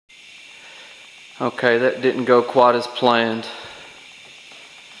Okay, that didn't go quite as planned.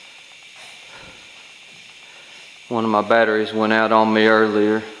 One of my batteries went out on me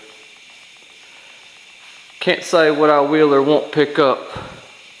earlier. Can't say what I will or won't pick up,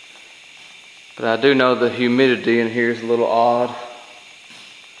 but I do know the humidity in here is a little odd.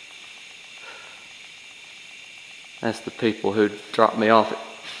 That's the people who dropped me off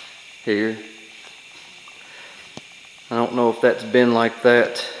here. I don't know if that's been like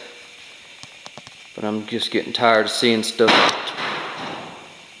that, but I'm just getting tired of seeing stuff.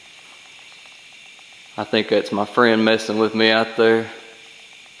 I think that's my friend messing with me out there.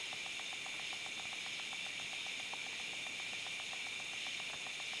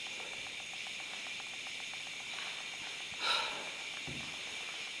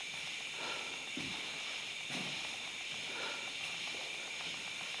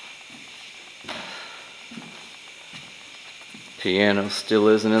 Piano still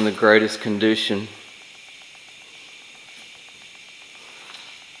isn't in the greatest condition.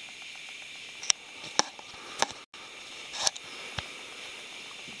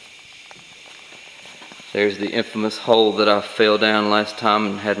 There's the infamous hole that I fell down last time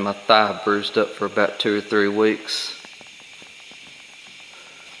and had my thigh bruised up for about 2 or 3 weeks.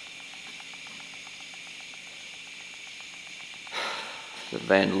 The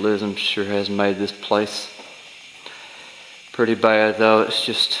vandalism sure has made this place pretty bad, though. It's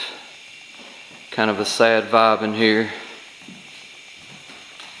just kind of a sad vibe in here.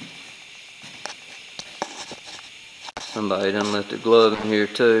 Somebody done left a glove in here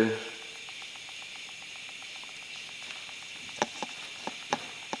too.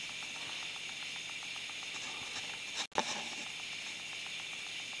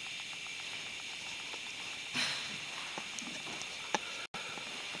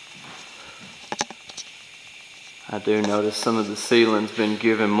 I do notice some of the ceiling's been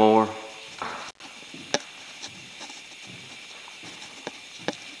given more.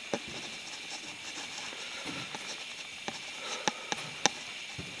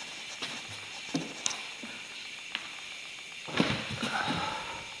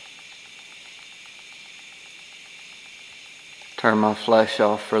 Turn my flash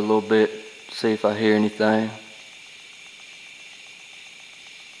off for a little bit, see if I hear anything.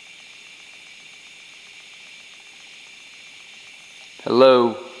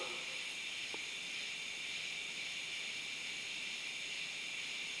 Hello?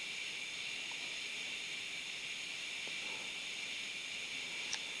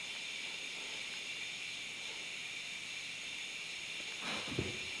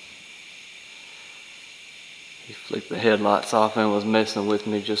 He flicked the headlights off and was messing with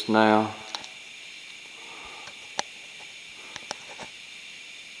me just now.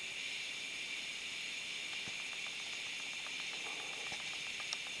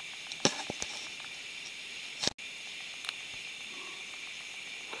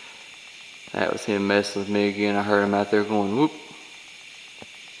 That was him messing with me again. I heard him out there going whoop.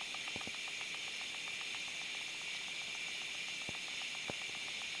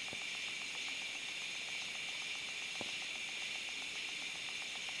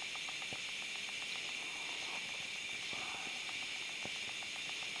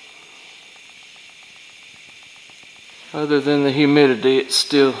 Other than the humidity, it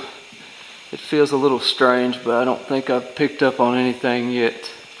feels a little strange, but I don't think I've picked up on anything yet.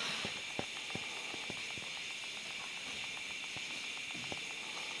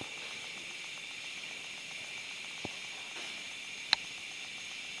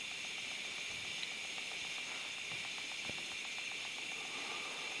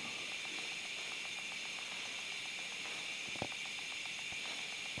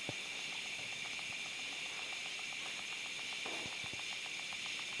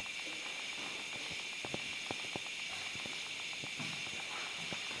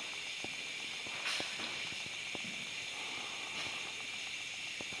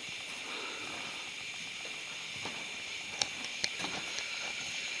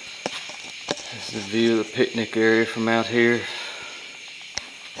 This is the view of the picnic area from out here.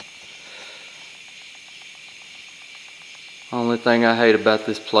 Only thing I hate about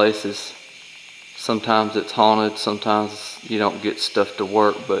this place is sometimes it's haunted, sometimes you don't get stuff to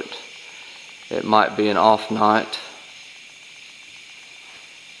work, but it might be an off night.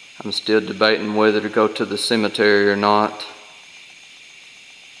 I'm still debating whether to go to the cemetery or not.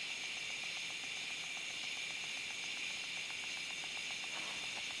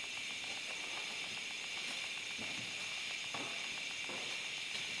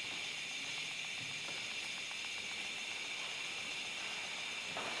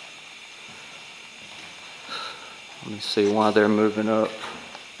 Let me see why they're moving up.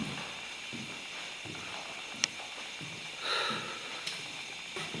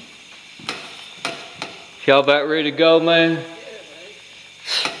 Y'all about ready to go, man?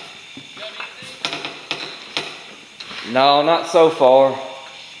 No, not so far.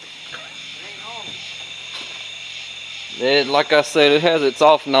 Like I said, it has its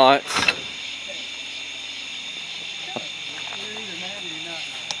off nights.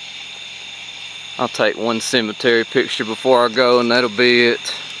 I'll take one cemetery picture before I go, and that'll be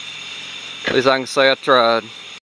it. At least I can say I tried.